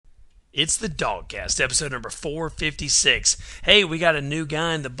It's the Dogcast, episode number 456. Hey, we got a new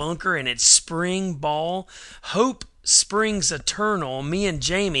guy in the bunker, and it's spring ball. Hope springs eternal. Me and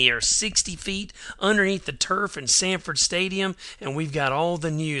Jamey are 60 feet underneath the turf in Sanford Stadium, and we've got all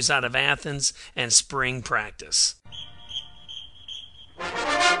the news out of Athens and spring practice.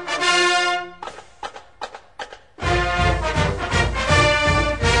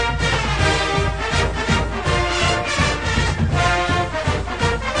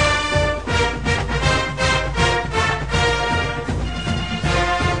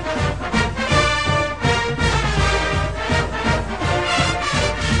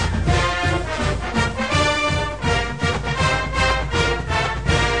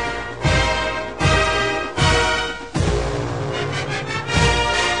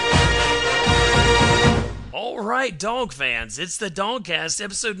 Dog fans, it's the Dogcast,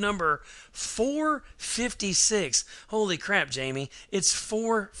 episode number 456. Holy crap, Jamey. It's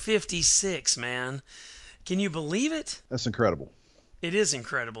 456, man. Can you believe it? That's incredible. It is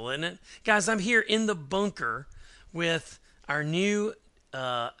incredible, isn't it? Guys, I'm here in the bunker with our new,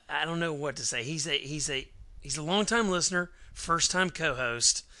 I don't know what to say. He's a longtime listener, first-time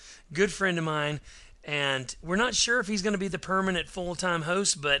co-host, good friend of mine, and we're not sure if he's going to be the permanent full-time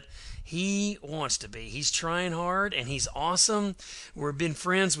host, but he wants to be. He's trying hard, and he's awesome. We've been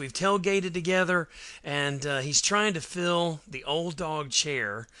friends. We've tailgated together, and he's trying to fill the old dog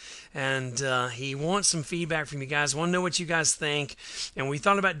chair, and he wants some feedback from you guys. Want to know what you guys think, and we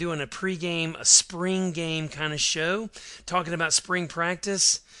thought about doing a pregame, a spring game kind of show, talking about spring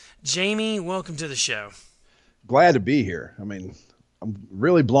practice. Jamey, welcome to the show. Glad to be here. I mean, I'm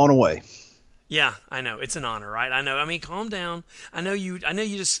really blown away. Yeah, I know. It's an honor, right? I know. I mean, calm down. I know you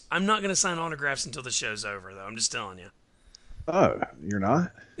just, I'm not going to sign autographs until the show's over, though. I'm just telling you. Oh, you're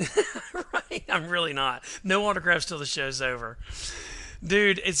not? Right. I'm really not. No autographs till the show's over.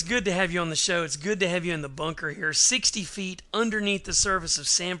 Dude, it's good to have you on the show. It's good to have you in the bunker here, 60 feet underneath the surface of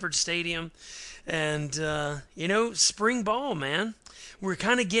Sanford Stadium. And, spring ball, man. We're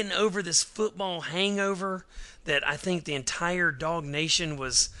kind of getting over this football hangover that I think the entire dog nation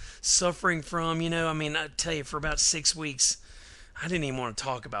was suffering from. I tell you, for about 6 weeks, I didn't even want to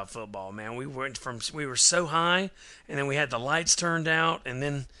talk about football, man. We were so high, and then we had the lights turned out, and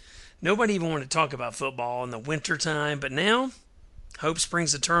then nobody even wanted to talk about football in the wintertime. But now, hope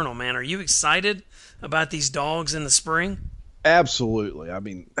springs eternal, man. Are you excited about these dogs in the spring? Absolutely. I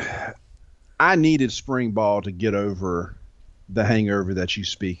mean, I needed spring ball to get over the hangover that you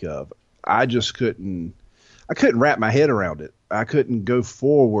speak of. I couldn't wrap my head around it. I couldn't go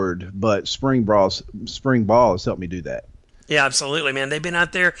forward, but spring ball has helped me do that. Yeah, absolutely, man. They've been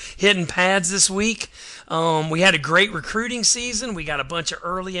out there hitting pads this week. We had a great recruiting season. We got a bunch of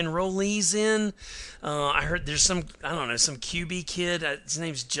early enrollees in. I heard there's some QB kid. His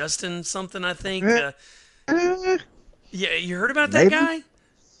name's Justin something, I think. Yeah, you heard about that guy?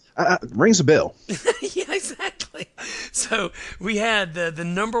 Rings a bell. Yeah, exactly. So we had the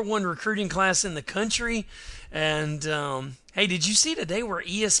number one recruiting class in the country. And, hey, did you see today where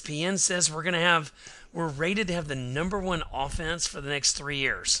ESPN says we're rated to have the number one offense for the next 3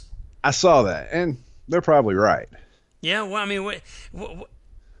 years? I saw that, and they're probably right. Yeah, well, I mean,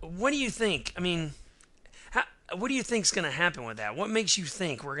 what do you think? I mean, what do you think's going to happen with that? What makes you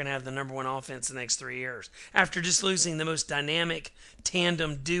think we're going to have the number one offense in the next 3 years after just losing the most dynamic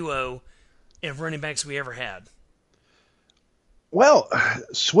tandem duo of running backs we ever had? Well,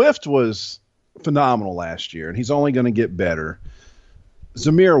 Swift was phenomenal last year, and he's only going to get better.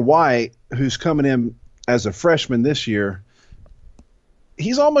 Zamir White, who's coming in as a freshman this year,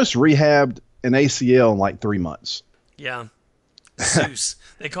 he's almost rehabbed an ACL in like 3 months. Yeah. Zeus.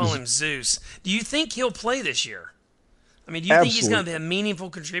 They call him Zeus. Do you think he'll play this year? I mean, do you think he's going to be a meaningful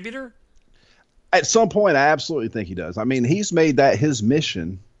contributor? At some point, I absolutely think he does. I mean, he's made that his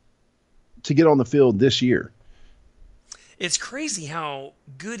mission to get on the field this year. It's crazy how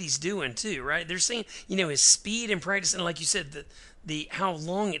good he's doing too, right? They're saying, his speed in practice, and like you said, the how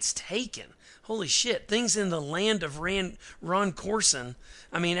long it's taken. Holy shit! Things in the land of Ron Corson.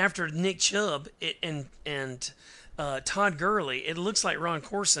 I mean, after Nick Chubb and Todd Gurley, it looks like Ron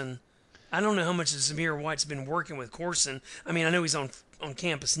Corson. I don't know how much Zamir White's been working with Corson. I mean, I know he's on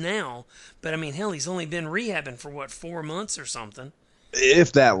campus now, but I mean, hell, he's only been rehabbing for 4 months or something.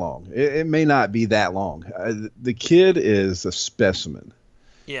 If that long. It may not be that long. The kid is a specimen.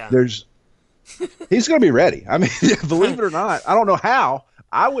 Yeah. He's going to be ready. I mean, believe it or not, I don't know how.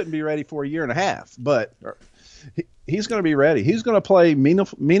 I wouldn't be ready for a year and a half, but he's going to be ready. He's going to play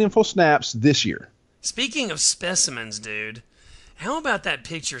meaningful snaps this year. Speaking of specimens, dude, How about that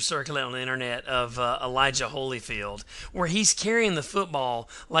picture circulating on the internet of Elijah Holyfield, where he's carrying the football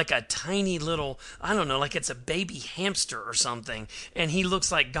like a tiny little, I don't know, like it's a baby hamster or something, and he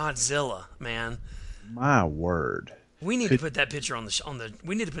looks like Godzilla, man. My word. We need to Could put that picture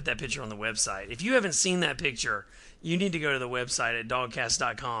we need to put that picture on the website. If you haven't seen that picture, you need to go to the website at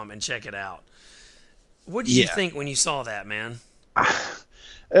dogcast.com and check it out. What did you think when you saw that, man?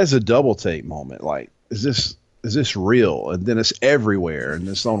 As a double take moment, like, is this real? And then it's everywhere, and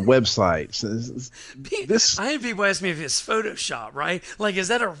it's on websites. I had people ask me if it's Photoshop, right? Like, is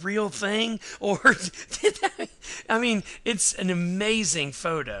that a real thing? Or, I mean, it's an amazing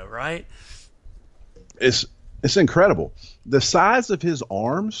photo, right? It's incredible. The size of his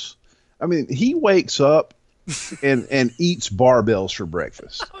arms. I mean, he wakes up and eats barbells for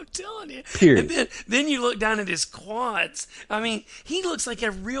breakfast. I'm telling you. Period. And then you look down at his quads. I mean, he looks like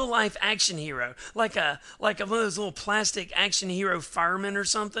a real life action hero, like one of those little plastic action hero firemen or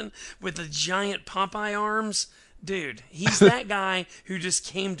something with the giant Popeye arms. Dude, he's that guy who just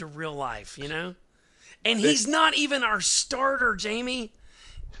came to real life, you know? And he's not even our starter, Jamey.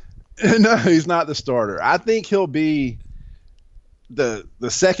 No, he's not the starter. I think he'll be the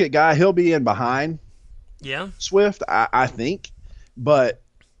second guy. He'll be in behind. Yeah. Swift, I think. But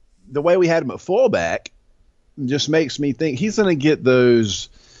the way we had him at fullback just makes me think he's going to get those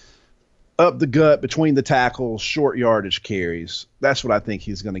up the gut between the tackles, short yardage carries. That's what I think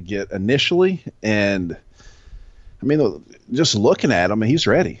he's going to get initially. And, I mean, just looking at him, he's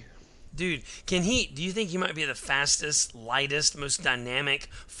ready. Dude, do you think he might be the fastest, lightest, most dynamic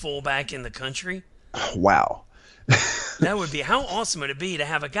fullback in the country? Wow. That would be, how awesome would it be to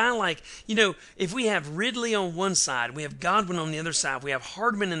have a guy like, you know, if we have Ridley on one side, we have Godwin on the other side, we have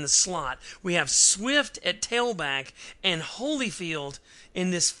Hardman in the slot, we have Swift at tailback, and Holyfield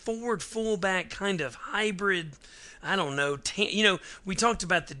in this forward fullback kind of hybrid, I don't know, we talked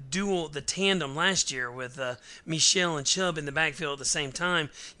about the tandem last year with Michelle and Chubb in the backfield at the same time,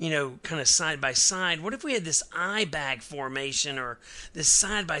 kind of side by side. What if we had this eye-bag formation or this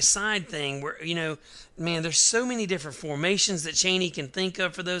side-by-side thing where, man, there's so many different formations that Chaney can think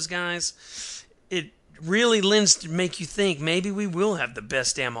of for those guys. It really lends to make you think maybe we will have the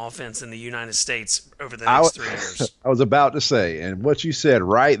best damn offense in the United States over the next 3 years. I was about to say, and what you said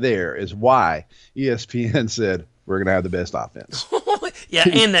right there is why ESPN said, we're going to have the best offense. Yeah,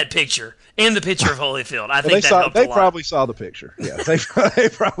 and that picture. And the picture of Holyfield. I think that helped a lot. They probably saw the picture. Yeah, they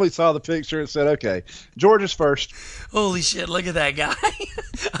probably saw the picture and said, okay, Georgia's first. Holy shit, look at that guy.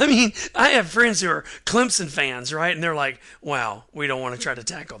 I mean, I have friends who are Clemson fans, right? And they're like, wow, we don't want to try to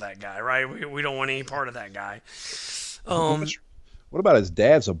tackle that guy, right? We don't want any part of that guy. What about his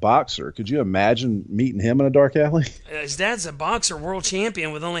dad's a boxer? Could you imagine meeting him in a dark alley? His dad's a boxer world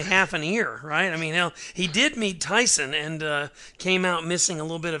champion with only half an ear, right? I mean, hell, he did meet Tyson and came out missing a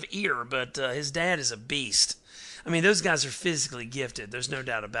little bit of ear, but his dad is a beast. I mean, those guys are physically gifted. There's no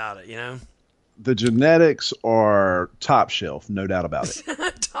doubt about it, The genetics are top shelf, no doubt about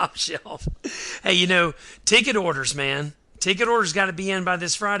it. Top shelf. Hey, ticket orders, man. Ticket orders got to be in by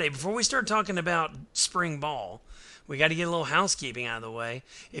this Friday. Before we start talking about spring ball, we got to get a little housekeeping out of the way.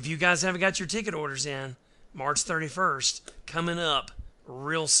 If you guys haven't got your ticket orders in, March 31st, coming up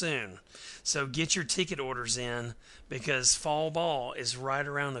real soon. So get your ticket orders in because fall ball is right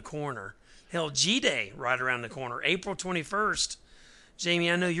around the corner. Hell, G-Day right around the corner, April 21st.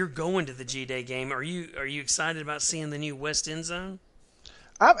 Jamey, I know you're going to the G-Day game. Are you excited about seeing the new West End Zone?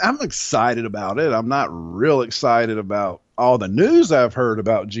 I'm excited about it. I'm not real excited about all the news I've heard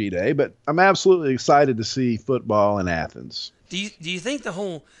about G-Day, but I'm absolutely excited to see football in Athens. Do you think the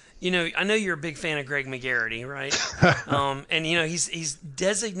whole, I know you're a big fan of Greg McGarity, right? And he's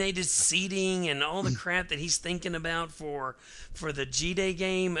designated seating and all the crap that he's thinking about for the G-Day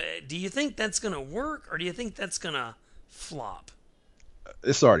game. Do you think that's going to work, or do you think that's going to flop?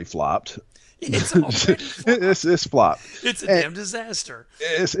 It's already flopped. It's already flopped. It's flopped. It's a damn disaster.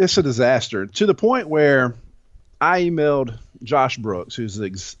 It's a disaster to the point where I emailed Josh Brooks, who's the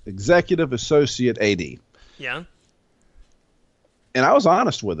executive associate AD. Yeah. And I was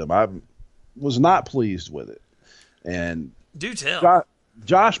honest with him. I was not pleased with it. And do tell.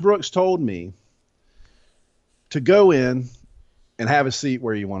 Josh Brooks told me to go in and have a seat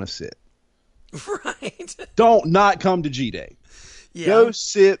where you want to sit. Right. Don't not come to G-Day. Yeah. Go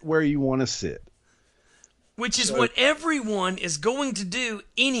sit where you want to sit. Which is what everyone is going to do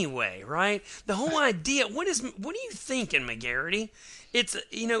anyway, right? The whole idea. What are you thinking, McGarity?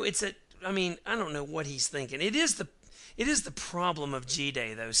 I mean, I don't know what he's thinking. it is the problem of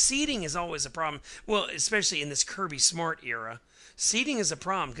G-Day, though. Seating is always a problem. Well, especially in this Kirby Smart era. Seating is a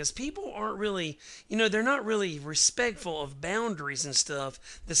problem because people aren't really, they're not really respectful of boundaries and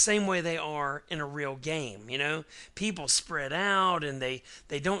stuff the same way they are in a real game. People spread out and they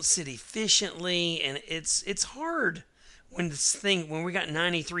don't sit efficiently, and it's hard when we got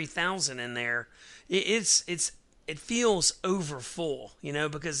 93,000 in there. It feels over full,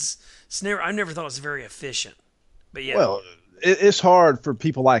 because I never thought it was very efficient. But yeah. Well, it's hard for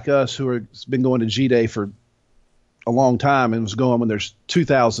people like us who have been going to G-Day for a long time and was going when there's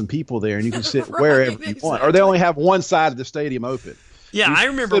 2,000 people there and you can sit right, wherever you exactly. want. Or they only have one side of the stadium open. Yeah, I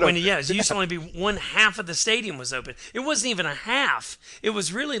remember when it used to only be one half of the stadium was open. It wasn't even a half. It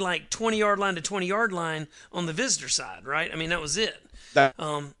was really like 20-yard line to 20-yard line on the visitor side, right? I mean, that was it. That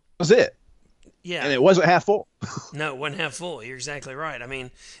was it. Yeah. And it wasn't half full. No, it wasn't half full. You're exactly right. I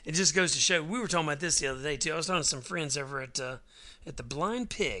mean, it just goes to show. We were talking about this the other day, too. I was talking to some friends over at the Blind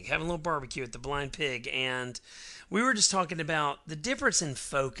Pig, having a little barbecue at the Blind Pig, and we were just talking about the difference in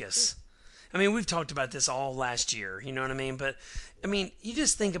focus. I mean, we've talked about this all last year, you know what I mean? But, I mean, you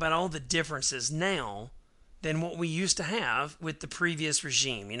just think about all the differences now than what we used to have with the previous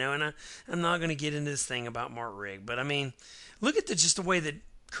regime, and I'm not going to get into this thing about Mark Rigg, but, I mean, look at just the way that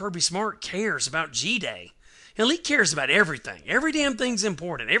Kirby Smart cares about G-Day. Hell, he cares about everything. Every damn thing's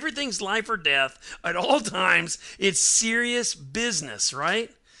important. Everything's life or death at all times. It's serious business, right?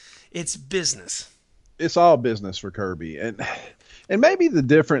 It's business. It's all business for Kirby. And maybe the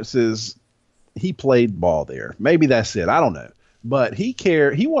difference is he played ball there. Maybe that's it. I don't know. But he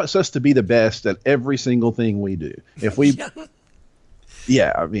wants us to be the best at every single thing we do. If we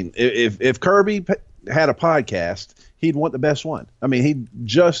Yeah, I mean, if Kirby had a podcast, he'd want the best one. I mean, he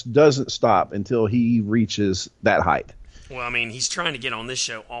just doesn't stop until he reaches that height. Well, I mean, he's trying to get on this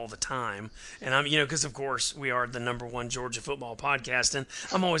show all the time. And because of course we are the #1 Georgia football podcast. And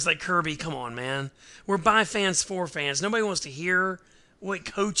I'm always like, Kirby, come on, man. We're by fans for fans. Nobody wants to hear what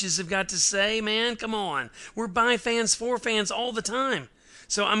coaches have got to say, man. Come on. We're by fans for fans all the time.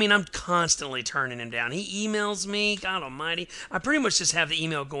 So, I mean, I'm constantly turning him down. He emails me, God almighty. I pretty much just have the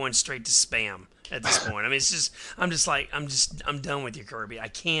email going straight to spam at this point. I mean, I'm done with you, Kirby. I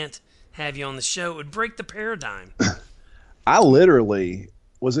can't have you on the show. It would break the paradigm. I literally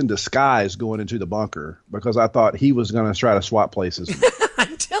was in disguise going into the bunker because I thought he was going to try to swap places.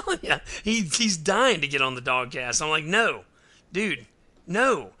 I'm telling you, he's dying to get on the Dogcast. I'm like, no, dude,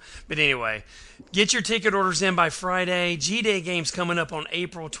 no. But anyway, get your ticket orders in by Friday. G-Day game's coming up on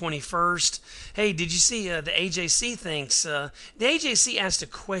April 21st. Hey, did you see the AJC thinks? The AJC asked a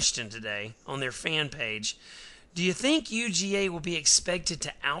question today on their fan page. Do you think UGA will be expected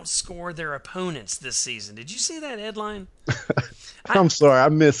to outscore their opponents this season? Did you see that headline? I'm sorry, I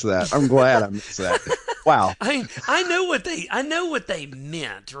missed that. I'm glad I missed that. Wow. I know what they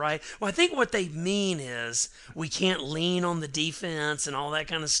meant, right? Well, I think what they mean is we can't lean on the defense and all that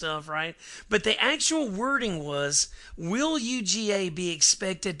kind of stuff, right? But the actual wording was, will UGA be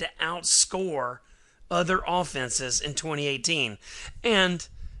expected to outscore other offenses in 2018? And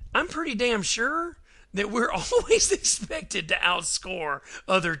I'm pretty damn sure that we're always expected to outscore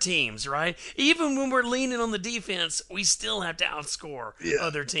other teams, right? Even when we're leaning on the defense, we still have to outscore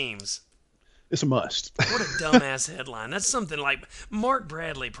other teams. It's a must. What a dumbass headline. That's something like Mark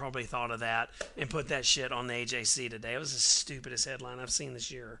Bradley probably thought of that and put that shit on the AJC today. It was the stupidest headline I've seen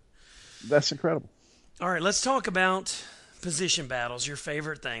this year. That's incredible. All right, let's talk about position battles, your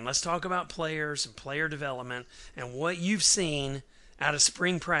favorite thing. Let's talk about players and player development and what you've seen out of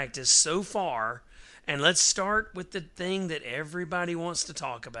spring practice so far. And let's start with the thing that everybody wants to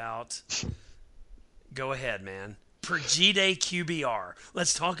talk about. Go ahead, man. Per G-Day QBR.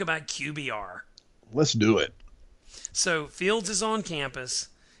 Let's talk about QBR. Let's do it. So Fields is on campus.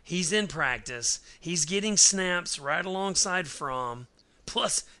 He's in practice. He's getting snaps right alongside Fromm.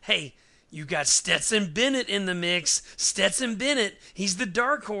 Plus, hey, you got Stetson Bennett in the mix. Stetson Bennett, he's the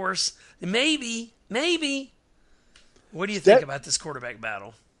dark horse. Maybe. What do you think about this quarterback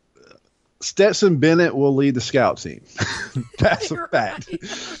battle? Stetson Bennett will lead the scout team. That's a fact.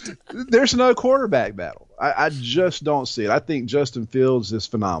 There's no quarterback battle. I just don't see it. I think Justin Fields is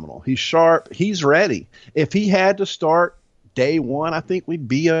phenomenal. He's sharp. He's ready. If he had to start day one, I think we'd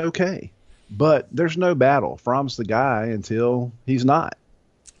be okay. But there's no battle. Fromm's the guy until he's not.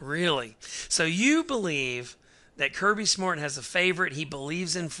 Really? So you believe that Kirby Smart has a favorite. He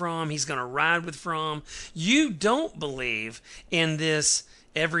believes in Fromm. He's going to ride with Fromm. You don't believe in this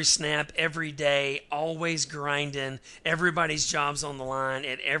every snap, every day, always grinding, everybody's job's on the line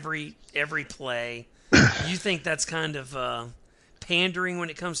at every play. You think that's kind of pandering when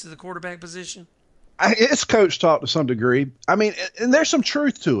it comes to the quarterback position? It's coach talk to some degree. I mean, and there's some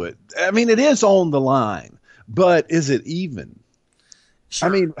truth to it. I mean, it is on the line, but is it even? Sure.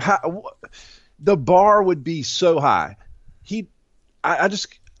 I mean, the bar would be so high.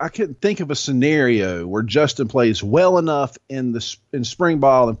 I couldn't think of a scenario where Justin plays well enough in spring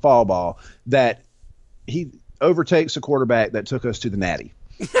ball and fall ball that he overtakes a quarterback that took us to the Natty.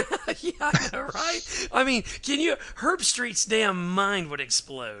 Yeah, I know, right? I mean, Herb Street's damn mind would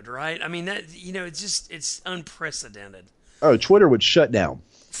explode, right? I mean, it's unprecedented. Oh, Twitter would shut down.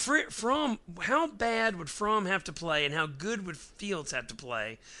 How bad would Fromm have to play, and how good would Fields have to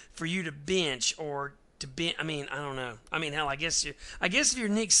play for you to bench or to bench? I mean, I don't know. I mean, hell, I guess if you're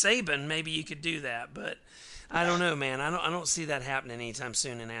Nick Saban, maybe you could do that, but I don't know, man. I don't see that happening anytime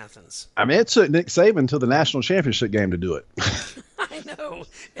soon in Athens. I mean, it took Nick Saban to the national championship game to do it. I know,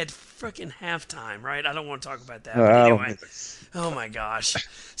 at frickin' halftime, right? I don't want to talk about that. But anyway, oh my gosh.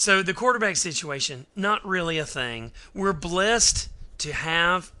 So the quarterback situation, not really a thing. We're blessed to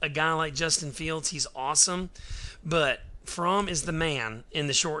have a guy like Justin Fields. He's awesome, but Fromm is the man in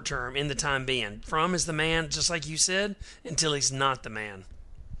the short term, in the time being. Fromm is the man, just like you said, until he's not the man.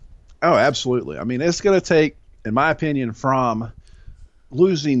 Oh, absolutely. I mean, it's going to take, in my opinion, Fromm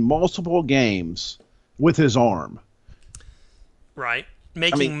losing multiple games with his arm. Right.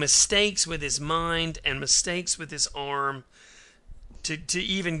 Making mistakes with his mind and mistakes with his arm to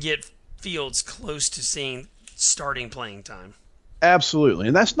even get Fields close to seeing starting playing time. Absolutely.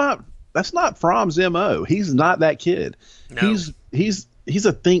 And that's not Fromm's MO. He's not that kid. No. He's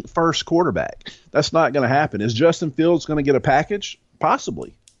a think first quarterback. That's not going to happen. Is Justin Fields going to get a package?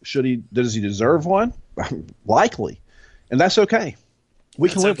 Possibly. Does he deserve one? Likely. And that's okay. We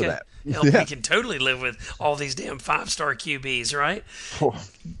can live with that. Hell, we can totally live with all these damn 5-star QBs, right?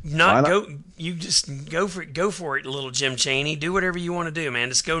 You just go for it, little Jim Chaney. Do whatever you want to do, man.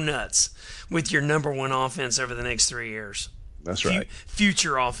 Just go nuts with your number one offense over the next 3 years. That's right.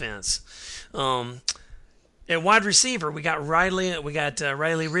 Future offense. At wide receiver, we got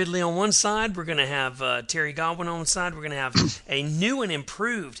Riley Ridley on one side. We're going to have Terry Godwin on one side. We're going to have a new and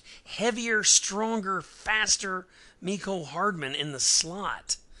improved, heavier, stronger, faster Mecole Hardman in the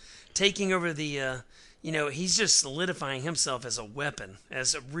slot, taking over the. He's just solidifying himself as a weapon,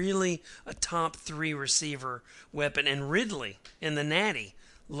 as a top 3 receiver weapon. And Ridley in the Natty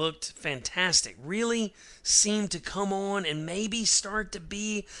looked fantastic. Really seemed to come on and maybe start to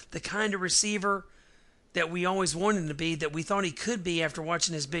be the kind of receiver that we always wanted him to be, that we thought he could be after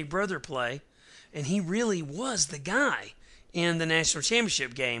watching his big brother play. And he really was the guy in the national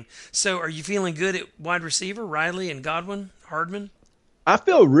championship game. So are you feeling good at wide receiver, Riley and Godwin, Hardman? I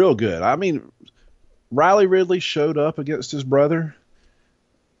feel real good. I mean, Riley Ridley showed up against his brother.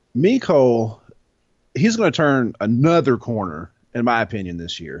 Mecole, he's going to turn another corner, in my opinion,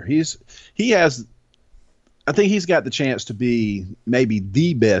 this year. I think he's got the chance to be maybe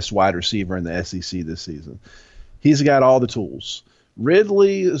the best wide receiver in the SEC this season. He's got all the tools.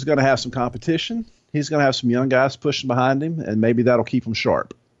 Ridley is going to have some competition. He's going to have some young guys pushing behind him, and maybe that'll keep him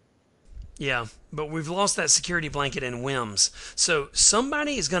sharp. Yeah, but we've lost that security blanket in Wims. So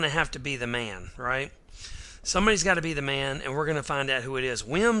somebody is going to have to be the man, right? Somebody's got to be the man, and we're going to find out who it is.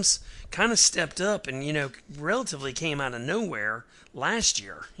 Wims kind of stepped up and, relatively came out of nowhere last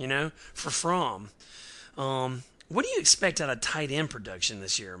year, for Fromm. What do you expect out of tight end production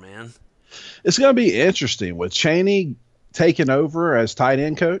this year, man? It's going to be interesting with Chaney taking over as tight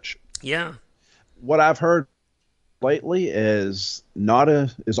end coach. Yeah. What I've heard lately is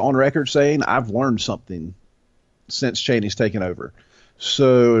Nada is on record saying, I've learned something since Chaney's taken over.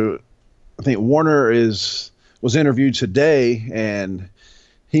 So I think Warner was interviewed today, and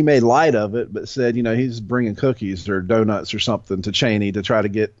he made light of it, but said, he's bringing cookies or donuts or something to Chaney to try to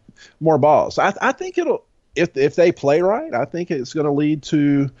get more balls. I think if they play right, I think it's going to lead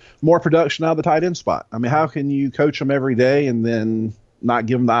to more production out of the tight end spot. I mean, how can you coach them every day and then not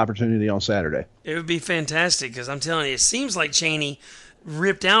give them the opportunity on Saturday? It would be fantastic, because I'm telling you, it seems like Chaney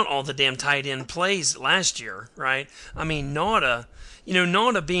ripped out all the damn tight end plays last year, right? I mean, Nada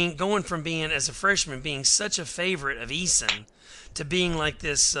going from being, as a freshman, being such a favorite of Eason to being like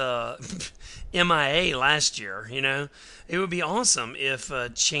this MIA last year, It would be awesome if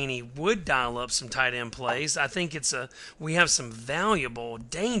Chaney would dial up some tight end plays. I think we have some valuable,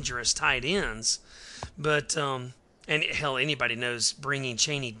 dangerous tight ends, but and hell, anybody knows bringing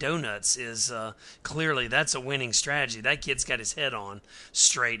Chaney donuts is clearly that's a winning strategy. That kid's got his head on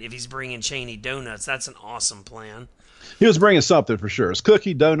straight. If he's bringing Chaney donuts, that's an awesome plan. He was bringing something for sure. It's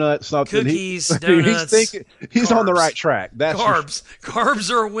cookie, donut, something. Cookies, donuts. He's on the right track. That's carbs.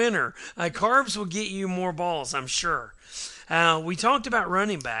 Carbs are a winner. Carbs will get you more balls, I'm sure. We talked about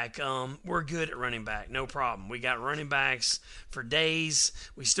running back. We're good at running back, no problem. We got running backs for days.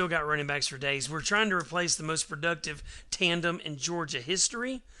 We still got running backs for days. We're trying to replace the most productive tandem in Georgia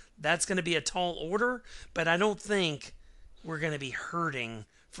history. That's going to be a tall order, but I don't think we're going to be hurting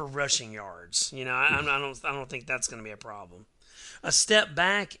for rushing yards. I don't think that's going to be a problem. A step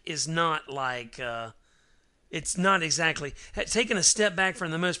back is not like. It's not exactly taking a step back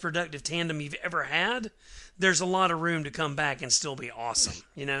from the most productive tandem you've ever had. There's a lot of room to come back and still be awesome,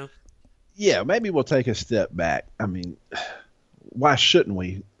 Yeah, maybe we'll take a step back. I mean, why shouldn't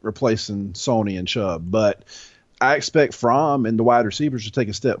we replacing Sony and Chubb? But I expect Fromm and the wide receivers to take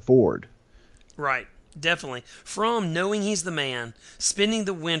a step forward. Right. Definitely. From knowing he's the man, spending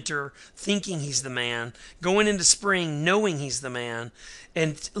the winter thinking he's the man, going into spring knowing he's the man,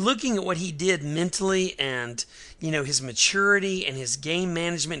 and looking at what he did mentally and, his maturity and his game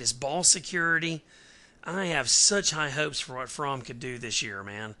management, his ball security. I have such high hopes for what Fromm could do this year,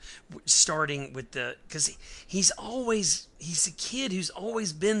 man. Starting with because he's a kid who's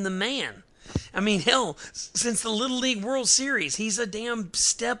always been the man. I mean, hell, since the Little League World Series, he's a damn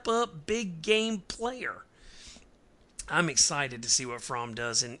step-up, big-game player. I'm excited to see what Fromm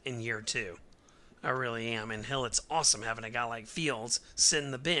does in year 2. I really am. And, hell, it's awesome having a guy like Fields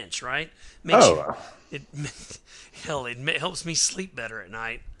sitting the bench, right? It helps me sleep better at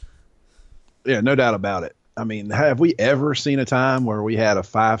night. Yeah, no doubt about it. I mean, have we ever seen a time where we had a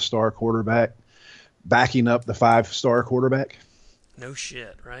 5-star quarterback backing up the 5-star quarterback? No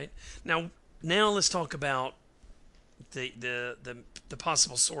shit, right? Now let's talk about the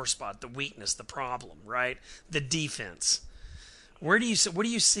possible sore spot, the weakness, the problem, right? The defense. What do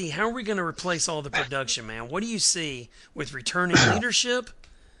you see? How are we going to replace all the production, man? What do you see with returning leadership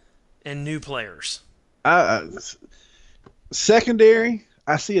and new players? Secondary,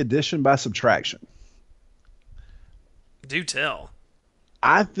 I see addition by subtraction. Do tell.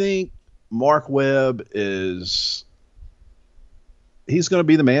 I think Mark Webb he's going to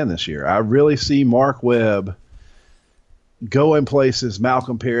be the man this year. I really see Mark Webb going places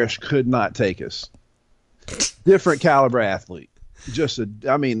Malcolm Parrish could not take us. Different caliber athlete.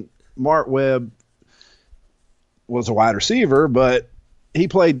 Mark Webb was a wide receiver, but he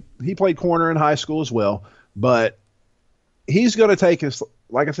played corner in high school as well. But he's going to take us,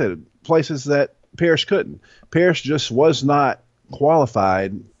 like I said, places that Parrish couldn't. Parrish just was not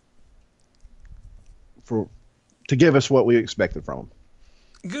qualified to give us what we expected from him.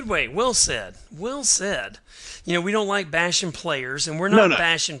 Good way. Well said. Well said. We don't like bashing players, and we're not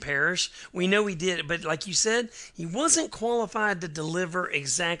bashing Parrish. We know he did it, but like you said, he wasn't qualified to deliver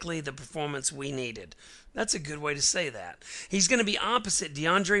exactly the performance we needed. That's a good way to say that. He's going to be opposite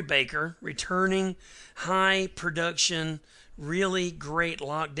DeAndre Baker, returning high production, really great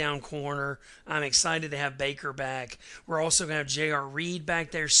lockdown corner. I'm excited to have Baker back. We're also going to have J.R. Reed back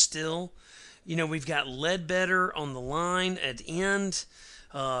there still. We've got Ledbetter on the line at the end.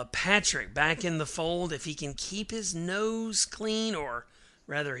 Patrick back in the fold. If he can keep his nose clean, or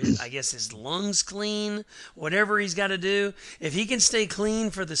rather, his lungs clean, whatever he's got to do. If he can stay clean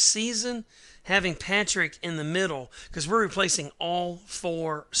for the season, having Patrick in the middle, because we're replacing all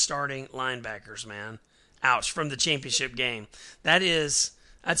 4 starting linebackers, man. Ouch, from the championship game. That's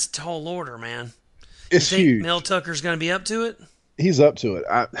a tall order, man. It's huge. Mel Tucker's going to be up to it? He's up to it.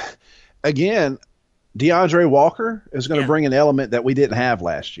 Again, DeAndre Walker is going to bring an element that we didn't have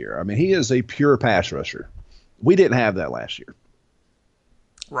last year. I mean, he is a pure pass rusher. We didn't have that last year.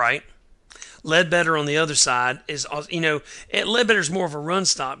 Right. Ledbetter on the other side is, Ledbetter's more of a run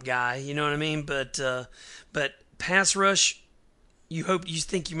stop guy, you know what I mean? But pass rush, you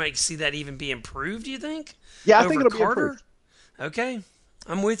think you might see that even be improved, you think? Yeah, I think it'll be improved. Okay.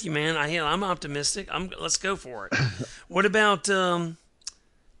 I'm with you, man. I'm optimistic. Let's go for it. What about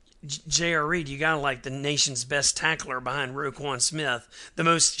J.R. Reed? You got to like the nation's best tackler behind Roquan Smith, the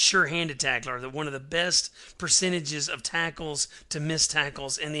most sure-handed tackler, one of the best percentages of tackles to missed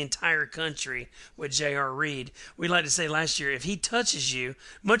tackles in the entire country with J.R. Reed. We'd like to say last year, if he touches you,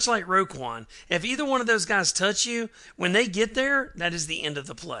 much like Roquan, if either one of those guys touch you, when they get there, that is the end of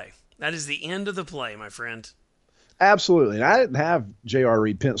the play. That is the end of the play, my friend. Absolutely. And I didn't have J.R.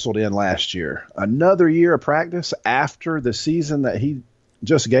 Reed penciled in last year. Another year of practice after the season that he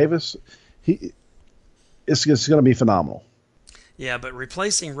just gave us, it's going to be phenomenal. Yeah, but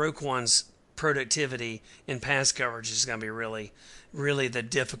replacing Roquan's productivity in pass coverage is going to be really, really the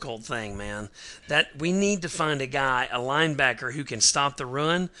difficult thing, man. That we need to find a linebacker who can stop the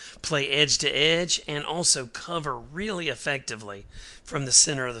run, play edge to edge, and also cover really effectively from the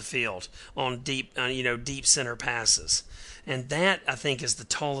center of the field on deep center passes. And that, I think, is the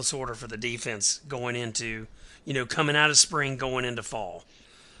tallest order for the defense going into coming out of spring, going into fall.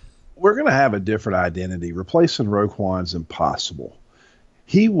 We're going to have a different identity. Replacing Roquan's impossible.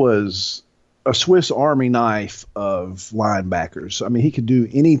 He was a Swiss Army knife of linebackers. I mean, he could do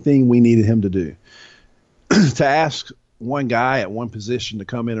anything we needed him to do. To ask one guy at one position to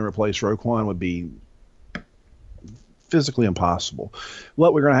come in and replace Roquan would be physically impossible.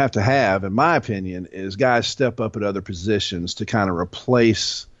 What we're going to have, in my opinion, is guys step up at other positions to kind of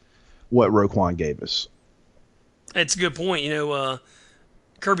replace what Roquan gave us. That's a good point.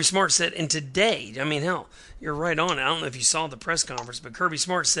 Kirby Smart said, and today, I mean, hell, you're right on it. I don't know if you saw the press conference, but Kirby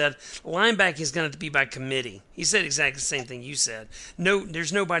Smart said linebacking is going to be by committee. He said exactly the same thing you said. No,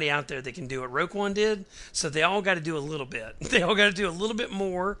 there's nobody out there that can do what Roquan did, so they all got to do a little bit. They all got to do a little bit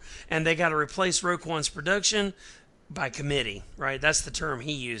more, and they got to replace Roquan's production by committee, right? That's the term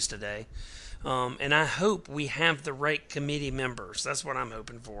he used today. And I hope we have the right committee members. That's what I'm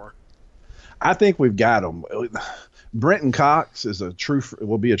hoping for. I think we've got them. Brenton Cox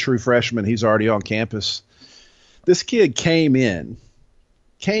will be a true freshman. He's already on campus. This kid came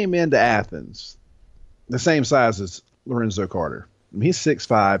into Athens the same size as Lorenzo Carter. I mean, he's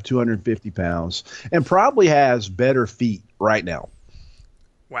 6'5", 250 pounds, and probably has better feet right now.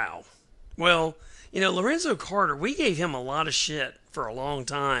 Wow. Well, Lorenzo Carter, we gave him a lot of shit for a long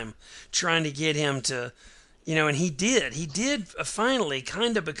time trying to get him to, and he did. He did finally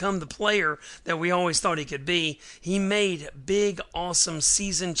kind of become the player that we always thought he could be. He made big, awesome,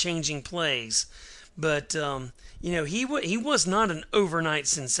 season-changing plays. But, he was not an overnight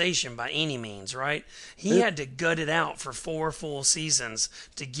sensation by any means, right? He had to gut it out for 4 full seasons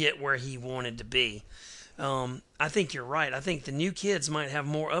to get where he wanted to be. I think you're right. I think the new kids might have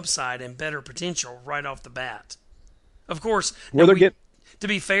more upside and better potential right off the bat. Of course, to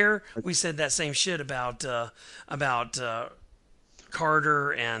be fair, we said that same shit about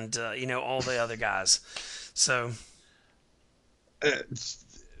Carter and all the other guys. So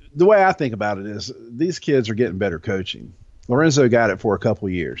the way I think about it is these kids are getting better coaching. Lorenzo got it for a couple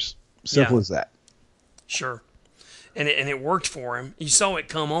of years. Simple as that. Sure. And it worked for him. You saw it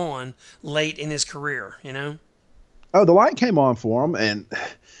come on late in his career, Oh, the light came on for him, and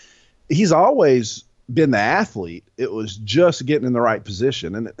he's always been the athlete. It was just getting in the right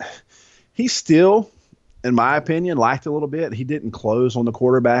position. And he still, in my opinion, lacked a little bit. He didn't close on the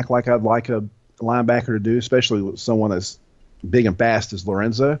quarterback like I'd like a linebacker to do, especially with someone as big and fast as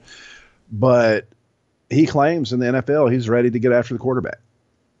Lorenzo. But he claims in the NFL he's ready to get after the quarterback.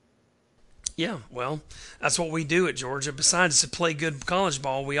 Yeah, well, that's what we do at Georgia. Besides to play good college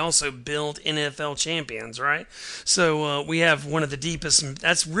ball, we also build NFL champions, right? So we have one of the deepest.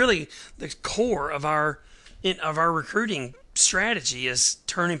 That's really the core of our recruiting strategy is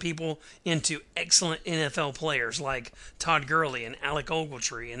turning people into excellent NFL players like Todd Gurley and Alec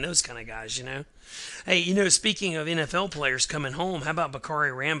Ogletree and those kind of guys, Hey, speaking of NFL players coming home, how about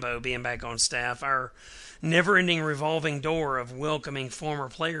Bakari Rambo being back on staff? Our never-ending revolving door of welcoming former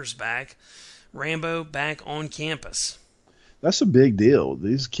players back. Rambo back on campus. That's a big deal.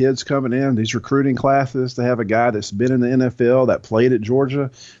 These kids coming in, these recruiting classes, to have a guy that's been in the NFL, that played at Georgia,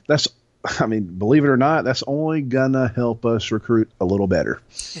 believe it or not, that's only going to help us recruit a little better.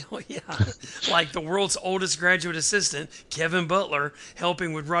 Hell yeah. Like the world's oldest graduate assistant, Kevin Butler,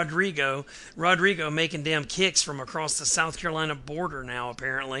 helping with Rodrigo. Rodrigo making damn kicks from across the South Carolina border now,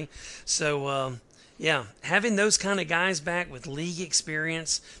 apparently. So, yeah, having those kind of guys back with league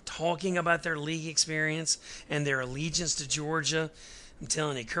experience, talking about their league experience and their allegiance to Georgia, I'm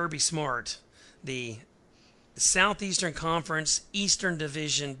telling you, Kirby Smart, the Southeastern Conference, Eastern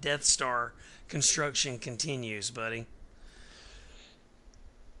Division Death Star construction continues, buddy.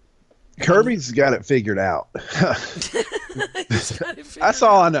 Kirby's got it figured out. That's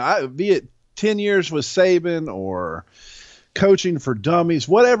all I know. Be it 10 years with Saban or coaching for dummies,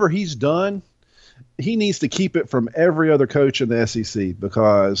 whatever he's done, he needs to keep it from every other coach in the SEC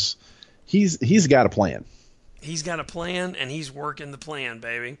because he's got a plan. He's got a plan, and he's working the plan,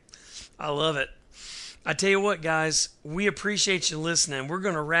 baby. I love it. I tell you what, guys, we appreciate you listening. We're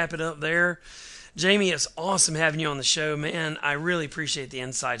going to wrap it up there. Jamey, it's awesome having you on the show, man. I really appreciate the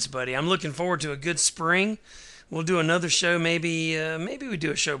insights, buddy. I'm looking forward to a good spring. We'll do another show. Maybe we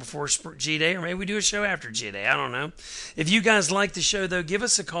do a show before G-Day, or maybe we do a show after G-Day. I don't know. If you guys like the show, though, give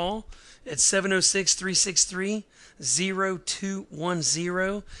us a call. It's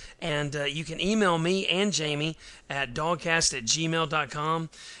 706-363-0210. And you can email me and Jamey at dogcast@gmail.com.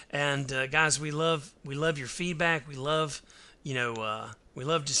 And guys, we love your feedback. We love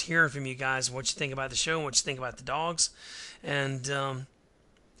just hearing from you guys, what you think about the show and what you think about the dogs. And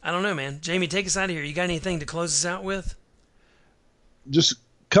I don't know, man. Jamey, take us out of here. You got anything to close us out with? Just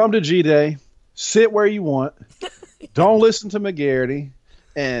come to G-Day. sit where you want. Don't listen to McGarity,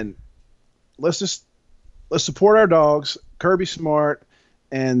 and let's support our dogs. Kirby Smart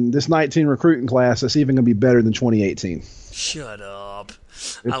and this 19 recruiting class that's even going to be better than 2018. Shut up.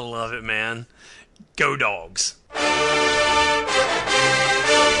 I love it, man. Go Dogs.